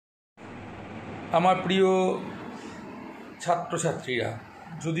আমার প্রিয় ছাত্রছাত্রীরা,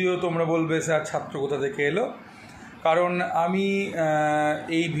 যদিও তোমরা বলবে স্যার ছাত্র কোথা থেকে এলো, কারণ আমি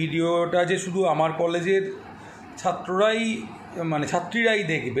এই ভিডিওটা যে শুধু আমার কলেজের ছাত্রীরাই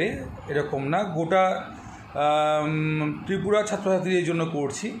দেখবে এরকম না, গোটা ত্রিপুরা ছাত্রছাত্রীদের জন্য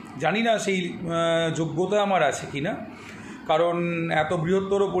করছি। জানি না সেই যোগ্যতা আমার আছে কি না, কারণ এত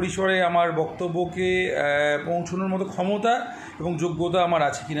বৃহত্তর পরিসরে আমার বক্তব্যকে পৌঁছানোর মতো ক্ষমতা এবং যোগ্যতা আমার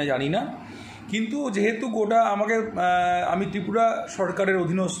আছে কি না জানি না। কিন্তু যেহেতু আমি ত্রিপুরা সরকারের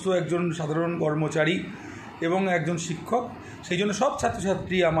অধীনস্থ একজন সাধারণ কর্মচারী এবং একজন শিক্ষক, সেই জন্য সব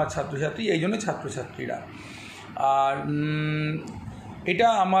ছাত্রছাত্রী আমার ছাত্রছাত্রী, এই জন্য ছাত্রছাত্রীরা। আর এটা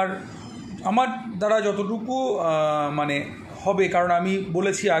আমার দ্বারা যতটুকু হবে, কারণ আমি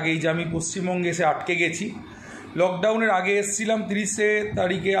বলেছি আগেই যে আমি পশ্চিমবঙ্গে এসে আটকে গেছি। লকডাউনের আগে এসেছিলাম, 30শে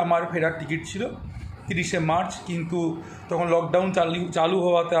তারিখে আমার ফেরার টিকিট ছিল, 30শে মার্চ, কিন্তু তখন লকডাউন চালু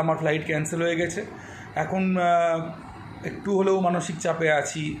হওয়াতে আমার ফ্লাইট ক্যান্সেল হয়ে গেছে। এখন একটু হলেও মানসিক চাপে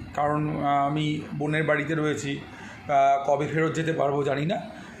আছি, কারণ আমি বোনের বাড়িতে রয়েছি, কবে ফেরত যেতে পারবো জানি না।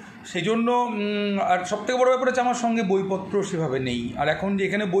 সেই জন্য আর সবথেকে বড় ব্যাপার হচ্ছে আমার সঙ্গে বইপত্র সেভাবে নেই, আর এখন যে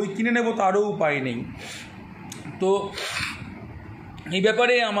এখানে বই কিনে নেব তারও উপায় নেই। তো এই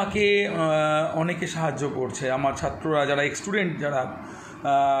ব্যাপারে আমাকে অনেকে সাহায্য করছে, আমার ছাত্ররা যারা স্টুডেন্ট, যারা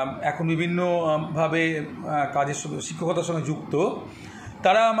এখন বিভিন্নভাবে কাজের সঙ্গে শিক্ষকতার সঙ্গে যুক্ত,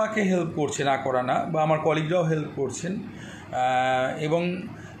 তারা আমাকে হেল্প করছে, না করা না, বা আমার কলিগরাও হেল্প করছেন। এবং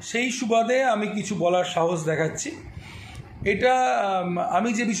সেই সুবাদে আমি কিছু বলার সাহস দেখাচ্ছি। এটা আমি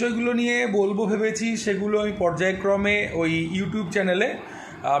যে বিষয়গুলো নিয়ে বলবো ভেবেছি সেগুলো আমি পর্যায়ক্রমে ওই ইউটিউব চ্যানেলে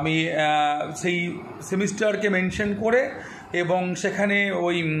আমি সেই সেমিস্টারকে মেনশন করে এবং সেখানে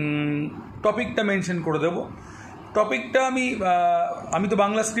ওই টপিকটা মেনশন করে দেব। টপিকটা আমি তো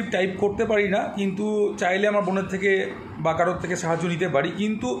বাংলা স্ক্রিপ্ট টাইপ করতে পারি না, কিন্তু চাইলে আমার বোনের থেকে বা কারোর থেকে সাহায্য নিতে পারি,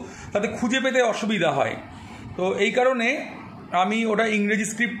 কিন্তু তাতে খুঁজে পেতে অসুবিধা হয়। তো এই কারণে আমি ওটা ইংরেজি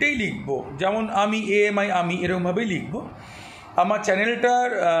স্ক্রিপ্টেই লিখব, যেমন আমি আমি এরকমভাবেই লিখব। আমার চ্যানেলটার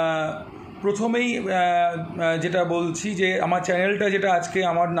প্রথমেই যেটা বলছি যে আমার চ্যানেলটা যেটা আজকে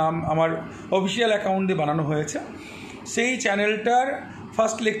আমার অফিসিয়াল অ্যাকাউন্টে বানানো হয়েছে, সেই চ্যানেলটার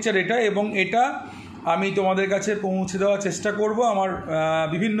ফার্স্ট লেকচার এটা, এবং এটা আমি তোমাদের কাছে পৌঁছে দেওয়ার চেষ্টা করব আমার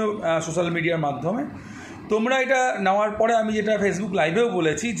বিভিন্ন সোশ্যাল মিডিয়ার মাধ্যমে। তোমরা এটা নেওয়ার পরে আমি যেটা ফেসবুক লাইভেও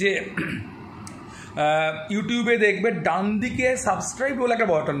বলেছি যে ইউটিউবে দেখবে ডান দিকে সাবস্ক্রাইব বলে একটা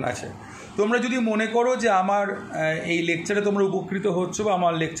বাটন আছে। তোমরা যদি মনে করো যে আমার এই লেকচারে তোমরা উপকৃত হচ্ছ বা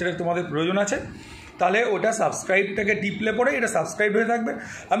আমার লেকচারে তোমাদের প্রয়োজন আছে, তাহলে ওটা সাবস্ক্রাইবটাকে টিপলে পরে এটা সাবস্ক্রাইব হয়ে থাকবে।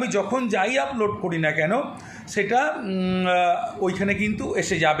 আমি যখন যাই আপলোড করি না কেন সেটা ওইখানে কিন্তু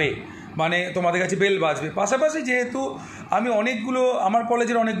এসে যাবে, তোমাদের কাছে বেল বাজবে। পাশাপাশি যেহেতু আমি আমার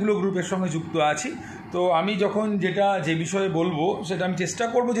কলেজের অনেকগুলো গ্রুপের সঙ্গে যুক্ত আছি, তো আমি যখন যে বিষয়ে বলবো সেটা আমি চেষ্টা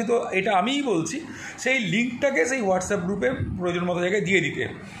করব, যেহেতু এটা আমিই বলছি, সেই লিঙ্কটাকে সেই হোয়াটসঅ্যাপ গ্রুপে প্রয়োজন মতো জায়গায় দিয়ে দিতে।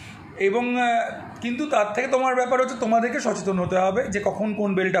 এবং কিন্তু তার থেকে তোমার ব্যাপার হচ্ছে তোমাদেরকে সচেতন হতে হবে যে কখন কোন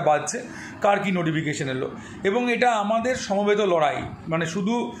বেলটা বাজছে, কার কী নোটিফিকেশন এলো। এবং এটা আমাদের সমবেত লড়াই,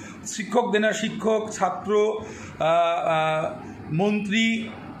 শুধু শিক্ষকদের না, শিক্ষক, ছাত্র, মন্ত্রী,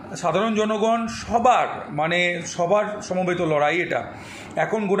 সাধারণ জনগণ, সবার সমবেত লড়াই এটা।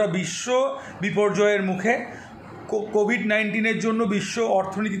 এখন গোটা বিশ্ব বিপর্যয়ের মুখে। কোভিড-19 জন্য বিশ্ব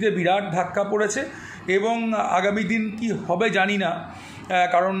অর্থনীতিতে বিরাট ধাক্কা পড়েছে, এবং আগামী দিন কি হবে জানি না,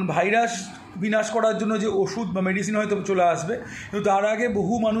 কারণ ভাইরাস বিনাশ করার জন্য যে ওষুধ বা মেডিসিন হয়তো চলে আসবে, কিন্তু তার আগে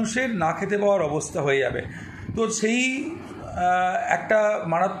বহু মানুষের না খেতে পাওয়ার অবস্থা হয়ে যাবে। তো সেই একটা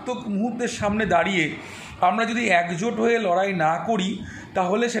মারাত্মক মুহূর্তের সামনে দাঁড়িয়ে আমরা যদি একজোট হয়ে লড়াই না করি,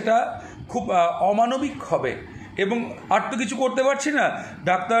 তাহলে সেটা খুব অমানবিক হবে। এবং আর তো কিছু করতে পারছি না,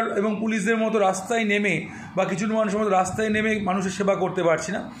 ডাক্তার এবং পুলিশদের মতো রাস্তায় নেমে বা কিছু মানুষের মতো রাস্তায় নেমে মানুষের সেবা করতে পারছি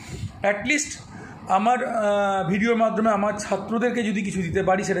না। অ্যাটলিস্ট আমার ভিডিওর মাধ্যমে আমার ছাত্রদেরকে যদি কিছু দিতে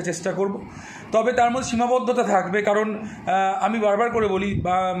পারি সেটা চেষ্টা করব। তবে তার মধ্যে সীমাবদ্ধতা থাকবে, কারণ আমি বারবার করে বলি,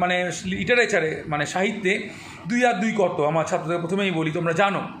 লিটারেচারে সাহিত্যে 2 আর 2 কত, আমার ছাত্রদের প্রথমেই বলি, তোমরা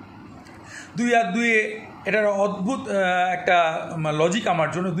জানো 2 আর 2 এটার অদ্ভুত একটা লজিক আমার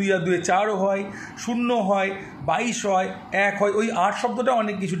জন্য। 2 আর 2 4ও হয়, 0 হয়, 22 হয়, 1 হয়। ওই 8 শব্দটা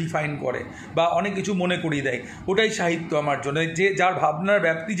অনেক কিছু ডিফাইন করে বা অনেক কিছু মনে করিয়ে দেয়। ওটাই সাহিত্য আমার জন্য, যে যার ভাবনার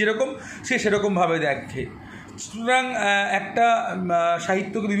ব্যাপ্তি যেরকম সে সেরকমভাবে দেখে। সুতরাং একটা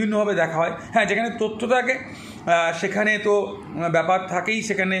সাহিত্যকে বিভিন্নভাবে দেখা হয়। হ্যাঁ, যেখানে তথ্য থাকে সেখানে তো ব্যাপার থাকেই,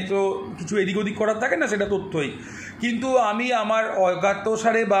 সেখানে তো কিছু এদিক ওদিক করার থাকে না, সেটা তথ্যই। কিন্তু আমি আমার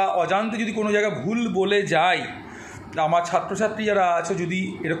অজ্ঞাতসারে বা অজান্তে যদি কোনো জায়গায় ভুল বলে যাই, আমার ছাত্রছাত্রী যারা আছে যদি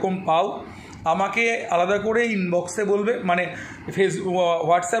এরকম পাও, আমাকে আলাদা করে ইনবক্সে বলবে,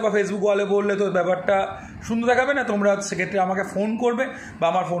 হোয়াটসঅ্যাপ বা ফেসবুক ওয়ালে বললে তো ব্যাপারটা সুন্দর দেখাবে না, তোমরা সেক্ষেত্রে আমাকে ফোন করবে বা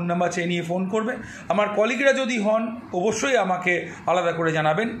আমার ফোন নাম্বার চেয়ে নিয়ে ফোন করবে। আমার কলিগরা যদি হন অবশ্যই আমাকে আলাদা করে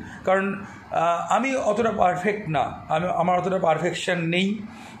জানাবেন, কারণ আমি অতটা পারফেক্ট না, আমার অতটা পারফেকশন নেই,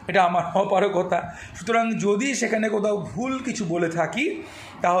 এটা আমার অপারগতা। সুতরাং যদি সেখানে কোথাও ভুল কিছু বলে থাকি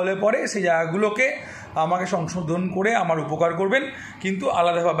তাহলে পরে সেই জায়গাগুলোকে আমাকে সংশোধন করে আমার উপকার করবেন, কিন্তু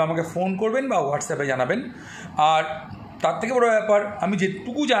আলাদাভাবে আমাকে ফোন করবেন বা হোয়াটসঅ্যাপে জানাবেন। আর তার থেকে বড় ব্যাপার, আমি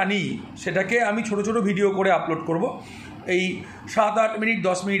যেটুকু জানি সেটাকে আমি ছোট ছোট ভিডিও করে আপলোড করব। এই 7-8 মিনিট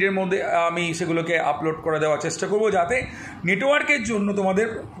 10 মিনিটের মধ্যে আমি সেগুলোকে আপলোড করে দেওয়ার চেষ্টা করব, যাতে নেটওয়ার্কের জন্য তোমাদের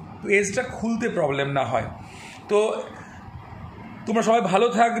পেজটা খুলতে প্রবলেম না হয়। তো তোমরা সবাই ভালো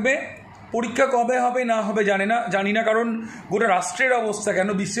থাকবে। পরীক্ষা কবে হবে না হবে জানি না, কারণ গোটা রাষ্ট্রের অবস্থা কেন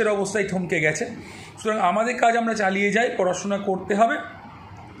বিশ্বের অবস্থায় থমকে গেছে। সুতরাং আমাদের কাজ আমরা চালিয়ে যাই, পড়াশোনা করতে হবে,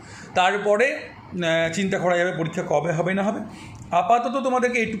 তারপরে চিন্তা করা যাবে পরীক্ষা কবে হবে না হবে। আপাতত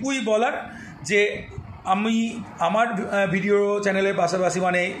তোমাদেরকে এটুকুই বলার যে আমি আমার ভিডিও চ্যানেলের পাশাপাশি,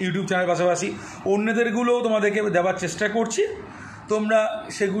 মানে ইউটিউব চ্যানেলের পাশাপাশি অন্যদেরগুলোও তোমাদেরকে দেওয়ার চেষ্টা করছি। তোমরা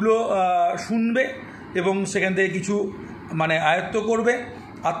সেগুলো শুনবে এবং সেখান থেকে কিছু মানে আয়ত্ত করবে,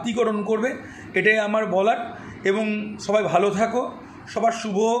 আত্মীকরণ করবে, এটাই আমার বলার। এবং সবাই ভালো থাকো, সবার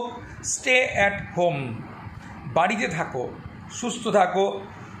শুভ হোক। স্টে অ্যাট হোম, বাড়িতে থাকো, সুস্থ থাকো,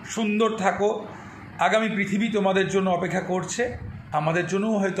 সুন্দর থাকো। আগামী পৃথিবী তোমাদের জন্য অপেক্ষা করছে, আমাদের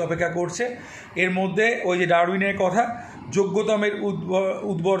জন্যও হয়তো অপেক্ষা করছে। এর মধ্যে ওই যে ডারউইনের কথা, যোগ্যতমের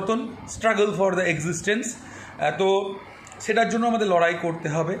উদ্বর্তন, স্ট্রাগল ফর দ্য এক্সিস্টেন্স, তো সেটার জন্য আমাদের লড়াই করতে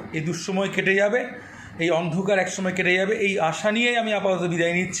হবে। এই দুঃসময় কেটে যাবে, এই অন্ধকার একসময় কেটে যাবে, এই আশা নিয়েই আমি আপাতত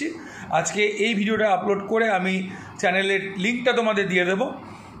বিদায় নিচ্ছি। আজকে এই ভিডিওটা আপলোড করে আমি চ্যানেলের লিঙ্কটা তোমাদের দিয়ে দেবো।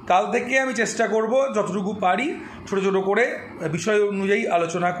 কাল থেকে আমি চেষ্টা করব যতটুকু পারি ছোট ছোট করে বিষয় অনুযায়ী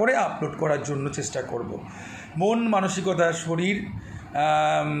আলোচনা করে আপলোড করার জন্য চেষ্টা করব। মন মানসিকতা শরীর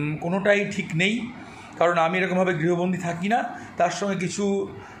কোনোটাই ঠিক নেই, কারণ আমি এরকমভাবে গৃহবন্দী থাকি না, তার সঙ্গে কিছু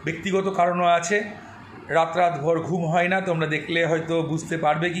ব্যক্তিগত কারণও আছে। রাত ভর ঘুম হয় না, তোমরা দেখলে হয়তো বুঝতে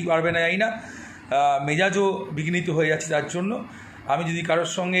পারবে কি পারবে না জানি না। মেজাজও বিঘ্নিত হয়ে যাচ্ছে তার জন্য। আমি যদি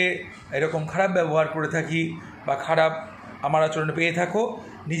কারোর সঙ্গে এরকম খারাপ ব্যবহার করে থাকি বা খারাপ আমার আচরণে পেয়ে থাকো,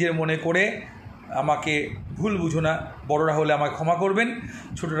 নিজের মনে করে আমাকে ভুল বুঝো না। বড়রা হলে আমাকে ক্ষমা করবেন,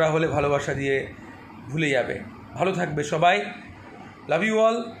 ছোটরা হলে ভালোবাসা দিয়ে ভুলে যাবে। ভালো থাকবে সবাই। লাভ ইউ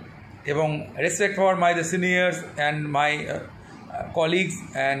অল, এবং respect for my the seniors and my colleagues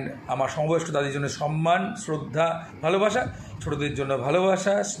and আমার সমবয়স্ক তাদের জন্য সম্মান, শ্রদ্ধা, ভালোবাসা। ছোটদের জন্য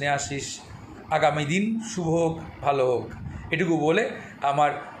ভালোবাসা, স্নেহাশিস। আগামী দিন শুভ হোক, ভালো হোক, এটুকু বলে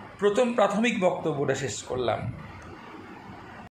আমার প্রাথমিক বক্তব্যটা শেষ করলাম।